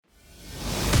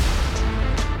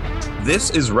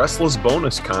This is Restless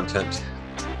bonus content.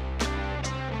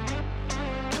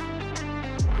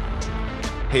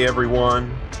 Hey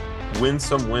everyone,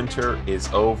 Winsome Winter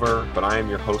is over, but I am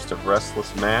your host of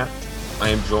Restless, Matt. I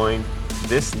am joined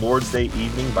this Lord's Day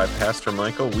evening by Pastor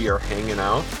Michael. We are hanging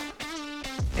out.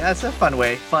 Yeah, it's a fun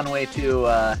way to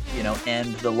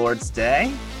end the Lord's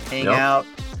Day. Hang out,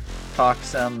 talk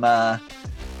some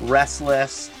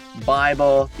Restless,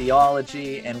 Bible,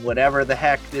 theology, and whatever the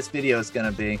heck this video is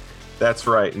going to be. That's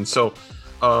right. And so,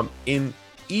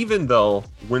 even though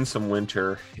Winsome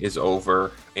Winter is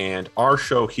over, and our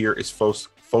show here is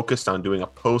focused on doing a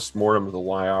post-mortem of the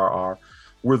YRR,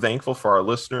 we're thankful for our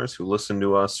listeners who listen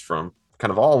to us from kind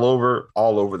of all over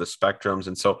the spectrums.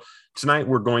 And so tonight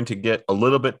we're going to get a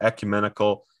little bit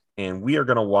ecumenical, and we are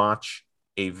going to watch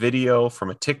a video from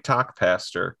a TikTok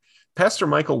pastor. Pastor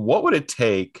Michael, what would it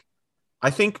take? I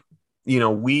think,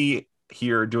 we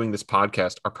here doing this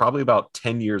podcast are probably about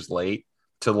 10 years late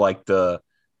to the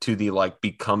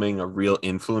becoming a real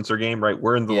influencer game, right?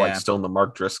 We're in the still in the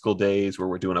Mark Driscoll days where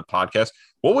we're doing a podcast.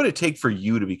 What would it take for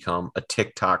you to become a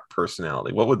TikTok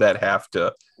personality? What would that have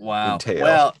to entail?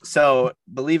 Well, so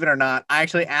believe it or not, I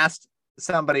actually asked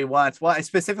somebody once. Well, I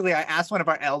asked one of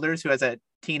our elders who has a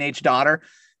teenage daughter,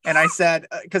 and I said,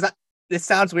 because this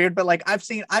sounds weird, but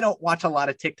I don't watch a lot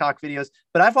of TikTok videos,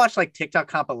 but I've watched TikTok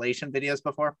compilation videos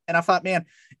before. And I thought, man,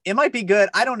 it might be good.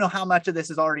 I don't know how much of this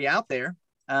is already out there.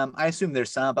 I assume there's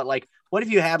some, but what if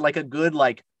you had a good,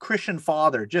 Christian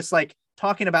father, just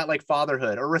talking about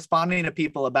fatherhood, or responding to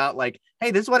people about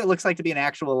hey, this is what it looks like to be an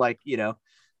actual, a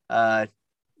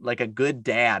good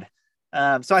dad.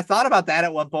 So I thought about that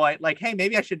at one point, hey,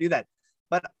 maybe I should do that.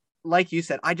 But like you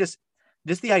said, just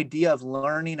the idea of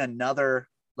learning another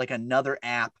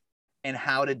app and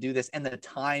how to do this and the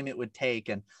time it would take.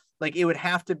 And it would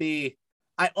have to be,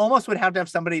 I almost would have to have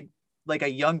somebody a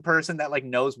young person that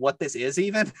knows what this is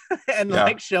even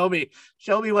and show me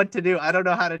what to do. I don't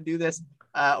know how to do this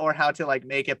or how to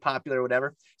make it popular or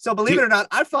whatever. So believe it or not,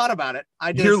 I've thought about it.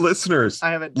 Dear listeners,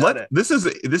 I haven't done it. This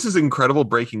is incredible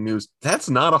breaking news. That's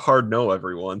not a hard no,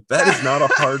 everyone. That is not a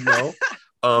hard no.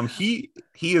 He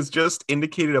has just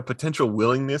indicated a potential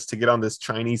willingness to get on this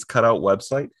Chinese cutout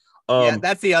website.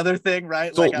 That's the other thing,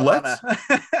 right? So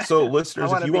so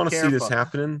listeners, if you want to see this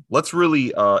happening, let's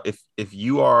really, if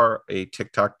you are a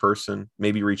TikTok person,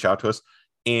 maybe reach out to us,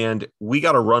 and we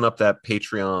got to run up that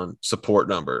Patreon support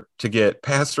number to get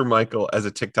Pastor Michael as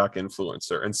a TikTok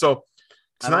influencer. And so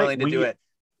tonight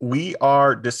we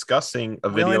are discussing a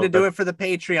video. Willing to do it for the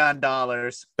Patreon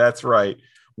dollars. That's right.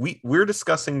 We're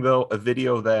discussing though a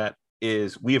video that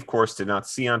we of course did not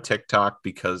see on TikTok,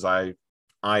 because I,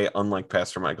 unlike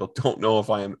Pastor Michael, don't know if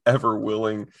I am ever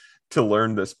willing to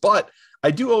learn this, but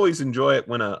I do always enjoy it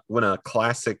when a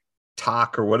classic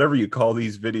talk, or whatever you call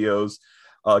these videos,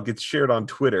 gets shared on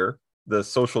Twitter, the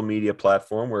social media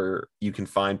platform where you can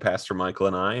find Pastor Michael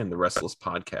and I and the Restless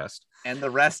podcast. And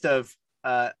the rest of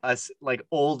us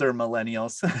older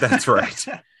millennials. That's right.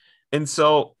 And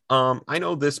so I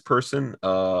know this person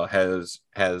has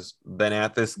been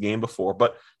at this game before,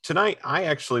 but tonight I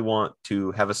actually want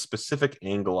to have a specific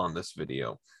angle on this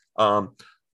video.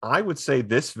 I would say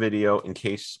this video, in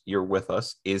case you're with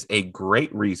us, is a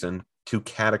great reason to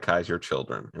catechize your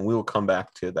children. And we will come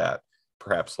back to that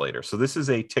perhaps later. So this is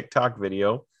a TikTok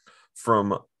video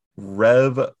from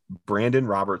Rev Brandon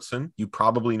Robertson. You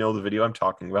probably know the video I'm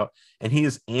talking about, and he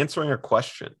is answering a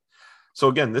question. So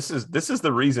again, this is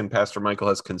the reason Pastor Michael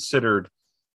has considered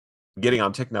getting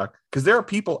on TikTok, because there are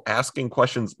people asking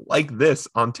questions like this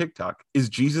on TikTok. Is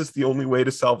Jesus the only way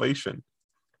to salvation?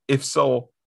 If so,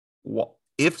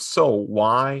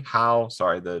 why? How?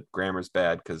 Sorry, the grammar's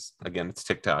bad because again, it's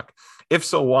TikTok. If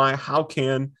so, why? How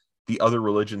can the other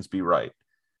religions be right?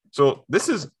 So this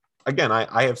is, again,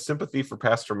 I have sympathy for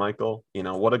Pastor Michael.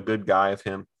 What a good guy of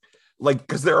him.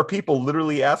 Because there are people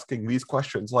literally asking these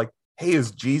questions hey,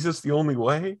 is Jesus the only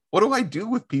way? What do I do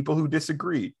with people who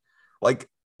disagree?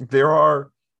 There are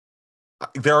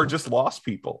just lost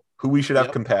people who we should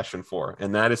have compassion for.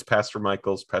 And that is Pastor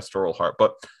Michael's pastoral heart.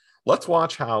 But let's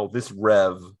watch how this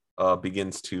Rev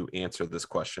begins to answer this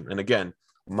question. And again,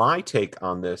 my take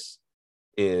on this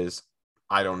is,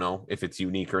 I don't know if it's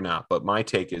unique or not, but my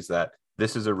take is that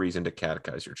this is a reason to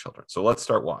catechize your children. So let's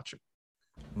start watching.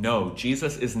 No,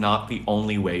 Jesus is not the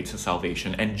only way to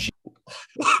salvation. And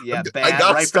bad, I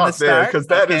got right stuck from the there because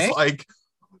that is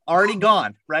already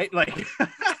gone, right? I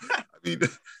mean,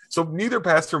 so neither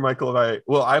Pastor Michael and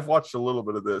I've watched a little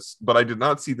bit of this, but I did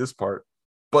not see this part.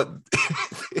 But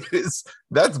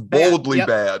that's boldly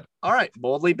bad. All right,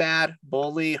 boldly bad,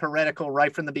 boldly heretical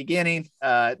right from the beginning.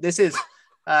 This is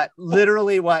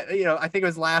literally what, I think it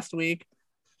was last week.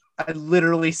 I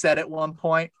literally said at one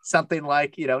point something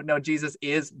like, no, Jesus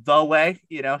is the way,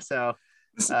 so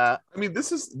I mean,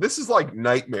 this is like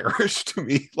nightmarish to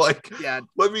me. Like, yeah,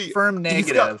 let me firm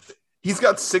negative. He's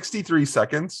got 63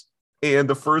 seconds, and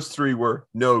the first three were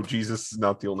no, Jesus is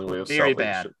not the only way of very salvation.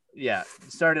 Bad. Yeah,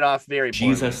 started off very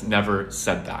poorly. Jesus never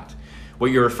said that.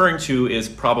 What you're referring to is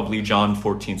probably John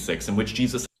 14:6, in which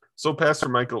Jesus. So, Pastor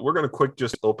Michael, we're going to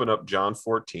just open up John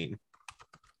 14,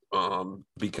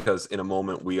 because in a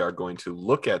moment we are going to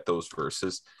look at those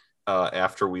verses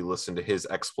after we listen to his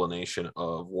explanation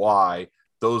of why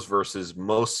those verses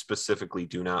most specifically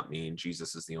do not mean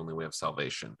Jesus is the only way of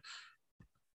salvation.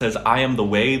 Says, I am the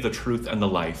way, the truth, and the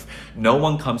life. No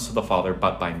one comes to the Father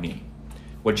but by me.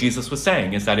 What Jesus was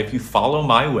saying is that if you follow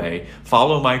my way,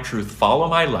 follow my truth, follow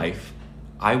my life,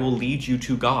 I will lead you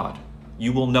to God.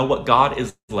 You will know what God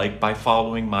is like by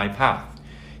following my path.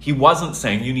 He wasn't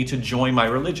saying you need to join my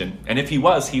religion. And if he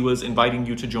was inviting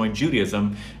you to join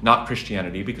Judaism, not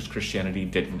Christianity, because Christianity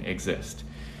didn't exist.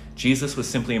 Jesus was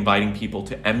simply inviting people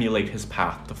to emulate his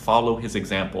path, to follow his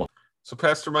example. So,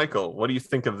 Pastor Michael, what do you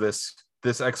think of this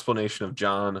explanation of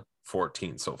John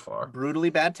 14 so far? Brutally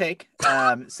bad take.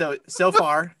 So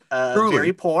far,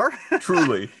 very poor.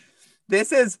 Truly.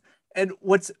 This is, and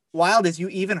what's wild is you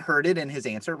even heard it in his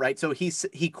answer, right? So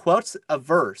he quotes a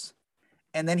verse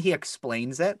and then he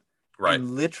explains it, right?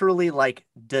 And literally like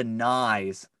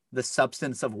denies the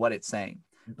substance of what it's saying,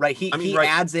 right? He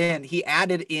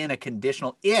added in a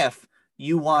conditional, if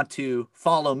you want to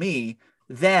follow me,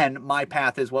 then my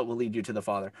path is what will lead you to the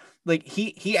Father. Like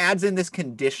he adds in this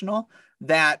conditional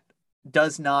that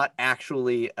does not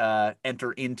actually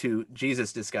enter into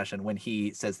Jesus' discussion when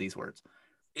he says these words.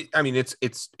 I mean, it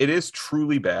is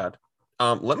truly bad.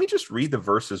 Let me just read the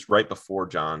verses right before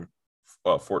John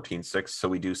 14:6, so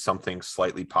we do something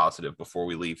slightly positive before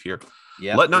we leave here.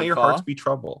 Yep, let not your hearts be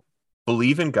troubled.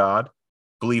 Believe in God.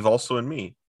 Believe also in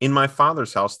me. In my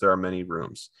Father's house there are many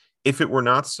rooms. If it were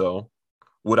not so,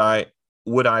 would I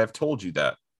have told you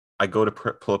that? I go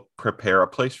to prepare a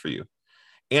place for you.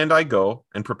 And I go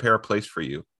and prepare a place for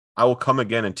you. I will come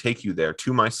again and take you there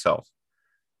to myself,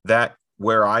 that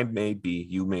where I may be,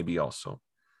 you may be also.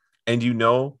 And you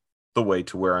know the way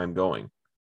to where I'm going.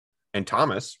 And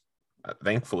Thomas,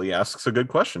 thankfully, asks a good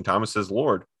question. Thomas says,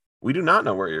 Lord, we do not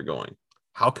know where you're going.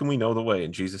 How can we know the way?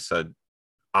 And Jesus said,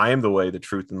 I am the way, the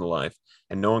truth, and the life,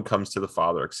 and no one comes to the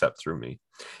Father except through me.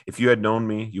 If you had known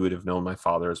me, you would have known my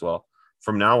Father as well.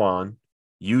 From now on,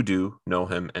 you do know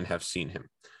him and have seen him.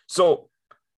 So,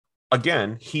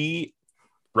 again, he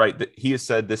has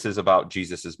said this is about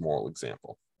Jesus's moral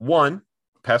example. One,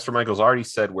 Pastor Michael's already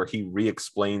said where he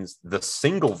re-explains the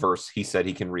single verse he said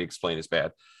he can re-explain is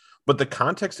bad. But the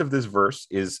context of this verse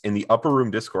is in the upper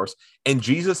room discourse, and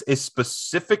Jesus is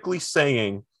specifically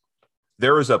saying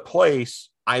there is a place,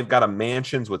 I've got a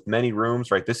mansions with many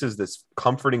rooms, right? This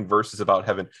comforting verses about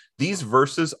heaven. These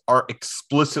verses are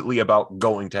explicitly about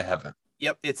going to heaven.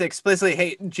 Yep, it's explicitly,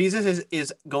 hey, Jesus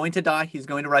is going to die, he's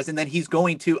going to rise, and then he's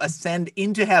going to ascend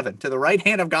into heaven to the right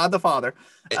hand of God the Father.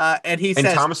 And he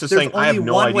says, Thomas is saying, I have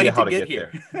no idea how to get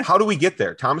here. There. How do we get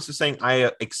there? Thomas is saying,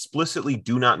 I explicitly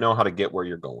do not know how to get where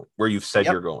you're going, where you've said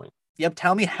you're going. Yep,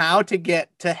 tell me how to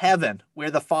get to heaven where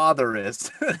the Father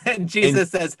is. And Jesus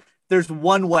says, there's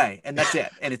one way, and that's it,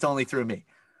 and it's only through me.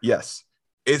 Yes,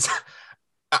 it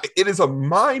is a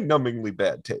mind-numbingly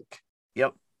bad take.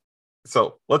 Yep.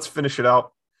 So let's finish it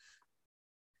out.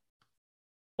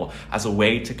 As a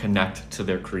way to connect to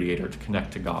their creator, to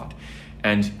connect to God.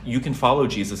 And you can follow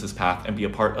Jesus's path and be a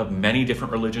part of many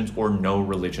different religions or no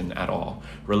religion at all.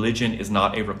 Religion is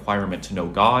not a requirement to know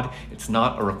God. It's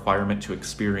not a requirement to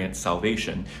experience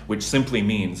salvation, which simply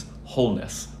means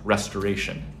wholeness,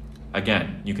 restoration.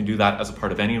 Again, you can do that as a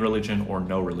part of any religion or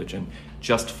no religion.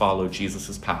 Just follow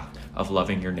Jesus's path of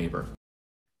loving your neighbor.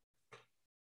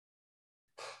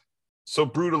 So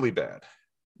brutally bad.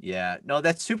 Yeah, no,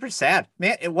 that's super sad,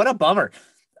 man. What a bummer.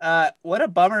 What a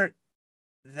bummer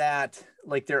that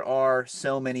like there are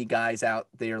so many guys out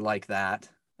there like that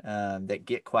that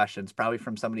get questions probably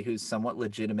from somebody who's somewhat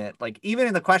legitimate. Like even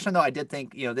in the question though, I did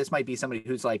think, this might be somebody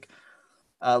who's like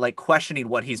questioning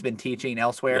what he's been teaching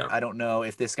elsewhere. Yeah. I don't know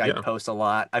if this guy posts a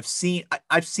lot. I've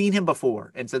seen him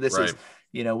before. And so this is,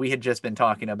 we had just been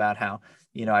talking about how,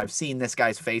 I've seen this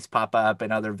guy's face pop up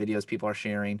in other videos people are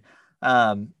sharing.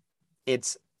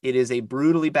 It is a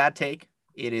brutally bad take.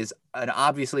 It is an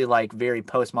obviously like very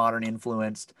postmodern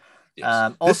influenced.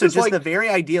 Yes. Also just the very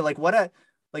idea, what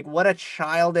a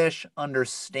childish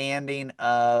understanding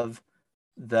of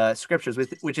the scriptures,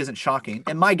 which isn't shocking.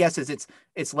 And my guess is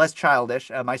it's less childish.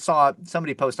 I saw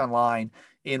somebody post online,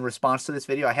 in response to this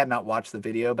video. I had not watched the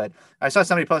video, but I saw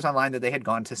somebody post online that they had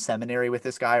gone to seminary with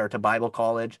this guy or to Bible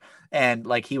college, and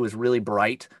like he was really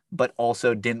bright, but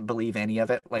also didn't believe any of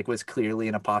it, like was clearly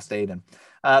an apostate. And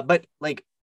but like,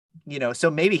 you know, so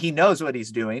maybe he knows what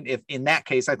he's doing. If in that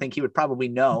case, I think he would probably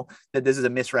know that this is a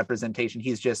misrepresentation.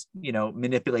 He's just, you know,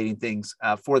 manipulating things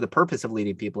for the purpose of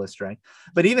leading people astray.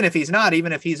 But even if he's not,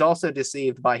 even if he's also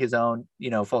deceived by his own, you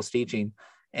know, false teaching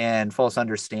and false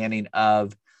understanding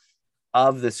of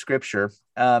the scripture,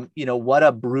 you know, what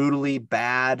a brutally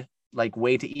bad like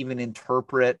way to even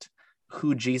interpret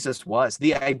who Jesus was.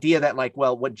 The idea that like,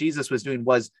 well, what Jesus was doing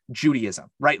was Judaism,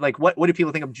 right? Like what do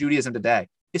people think of Judaism today?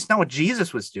 It's not what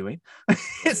Jesus was doing.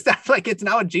 It's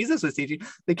not what Jesus was teaching.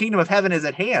 The kingdom of heaven is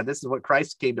at hand. This is what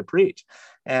Christ came to preach.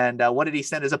 And what did he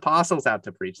send his apostles out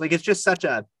to preach? Like, it's just such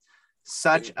a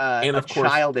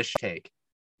childish take.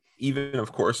 Even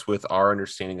of course, with our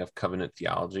understanding of covenant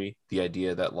theology, the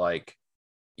idea that like,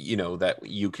 you know, that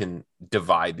you can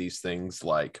divide these things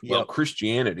like, well,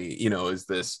 Christianity, you know, is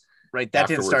this right. That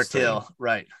didn't start till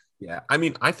right. Yeah. I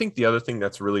mean, I think the other thing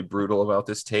that's really brutal about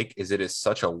this take is it is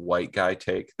such a white guy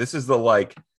take. This is the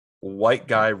like white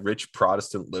guy, rich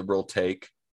Protestant liberal take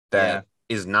that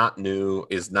is not new,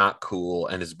 is not cool,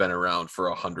 and has been around for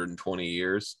 120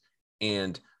 years.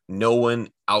 And no one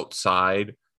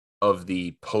outside of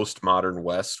the postmodern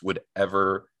West would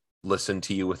ever listen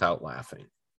to you without laughing.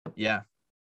 Yeah.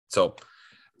 So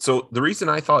the reason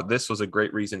I thought this was a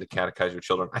great reason to catechize your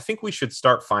children, I think we should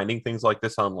start finding things like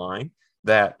this online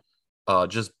that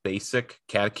just basic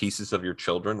catechesis of your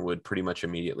children would pretty much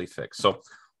immediately fix. So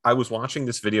I was watching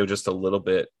this video just a little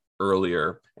bit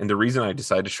earlier, and the reason I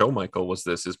decided to show Michael was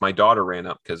this is my daughter ran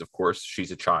up because of course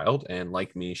she's a child, and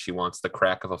like me, she wants the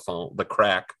crack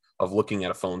of looking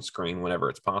at a phone screen whenever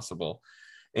it's possible.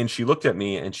 And she looked at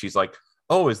me and she's like,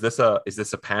 oh, is this a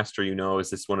pastor, you know, is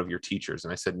this one of your teachers?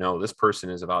 And I said, no, this person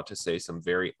is about to say some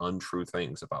very untrue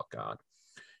things about God.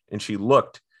 And she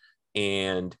looked,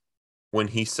 and when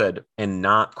he said, and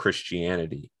not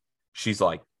Christianity, she's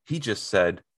like, he just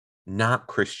said, not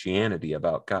Christianity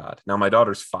about God. Now my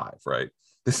daughter's 5, right?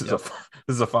 This is a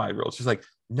 5-year-old. She's like,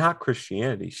 not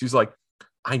Christianity. She's like,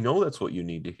 I know that's what you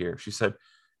need to hear. She said,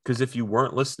 because if you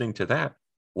weren't listening to that,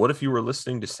 what if you were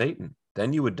listening to Satan?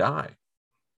 Then you would die.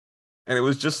 And it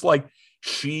was just like,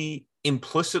 she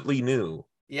implicitly knew.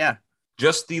 Yeah.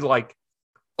 Just the like,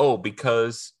 oh,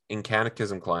 because in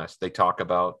catechism class, they talk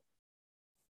about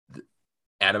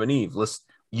Adam and Eve.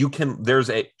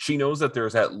 She knows that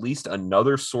there's at least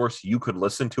another source you could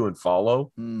listen to and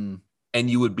follow, and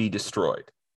you would be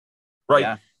destroyed. Right.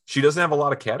 Yeah. She doesn't have a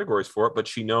lot of categories for it, but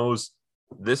she knows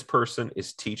this person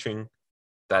is teaching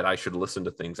that I should listen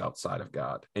to things outside of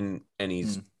God. And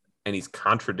he's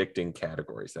contradicting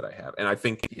categories that I have. And I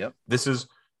think this is,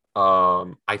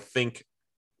 I think,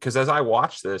 because as I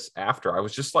watched this after, I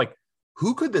was just like,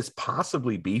 who could this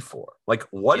possibly be for? Like,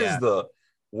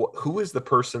 who is the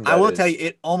person that I will tell you,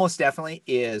 it almost definitely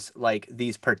is like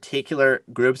these particular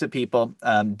groups of people,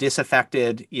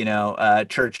 disaffected, you know,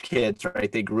 church kids,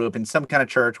 right? They grew up in some kind of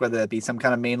church, whether that be some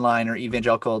kind of mainline or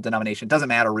evangelical denomination, doesn't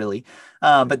matter really.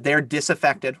 But they're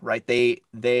disaffected, right? They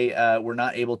were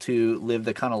not able to live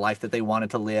the kind of life that they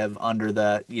wanted to live under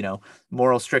the, you know,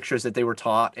 moral strictures that they were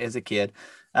taught as a kid.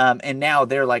 And now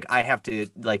they're like, I have to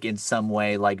like in some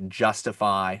way like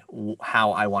justify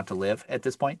how I want to live at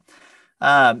this point.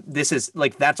 This is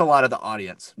like, that's a lot of the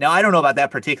audience. Now, I don't know about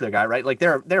that particular guy, right? Like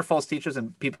there are false teachers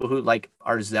and people who like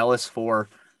are zealous for,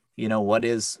 you know, what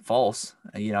is false.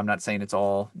 You know, I'm not saying it's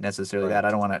all necessarily that.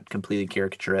 I don't want to completely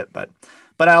caricature it, but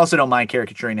I also don't mind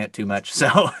caricaturing it too much.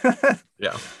 So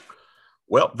yeah.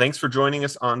 Well, thanks for joining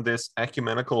us on this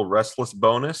ecumenical restless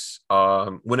bonus.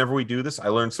 Whenever we do this, I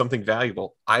learned something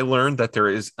valuable. I learned that there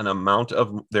is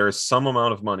some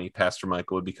amount of money Pastor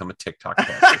Michael would become a TikTok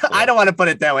pastor. I don't want to put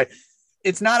it that way.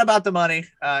 It's not about the money.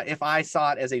 If I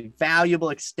saw it as a valuable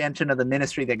extension of the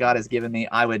ministry that God has given me,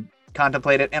 I would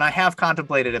contemplate it. And I have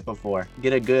contemplated it before.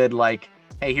 Get a good, like,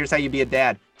 hey, here's how you be a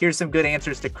dad. Here's some good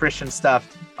answers to Christian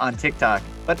stuff on TikTok.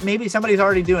 But maybe somebody's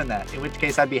already doing that, in which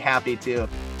case I'd be happy to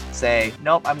say,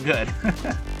 nope, I'm good.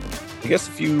 I guess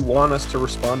if you want us to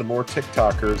respond to more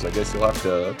TikTokers, I guess you'll have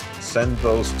to send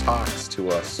those talks to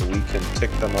us so we can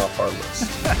tick them off our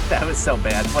list. That was so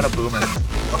bad. What a boomer.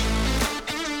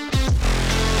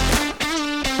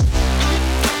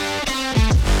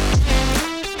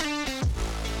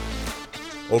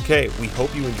 Okay, we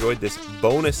hope you enjoyed this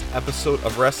bonus episode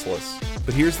of Restless.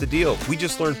 But here's the deal. We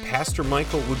just learned Pastor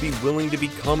Michael would be willing to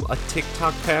become a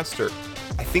TikTok pastor.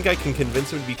 I think I can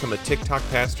convince him to become a TikTok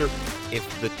pastor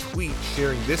if the tweet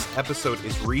sharing this episode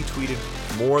is retweeted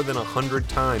more than 100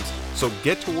 times. So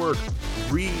get to work,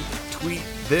 retweet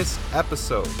this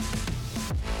episode.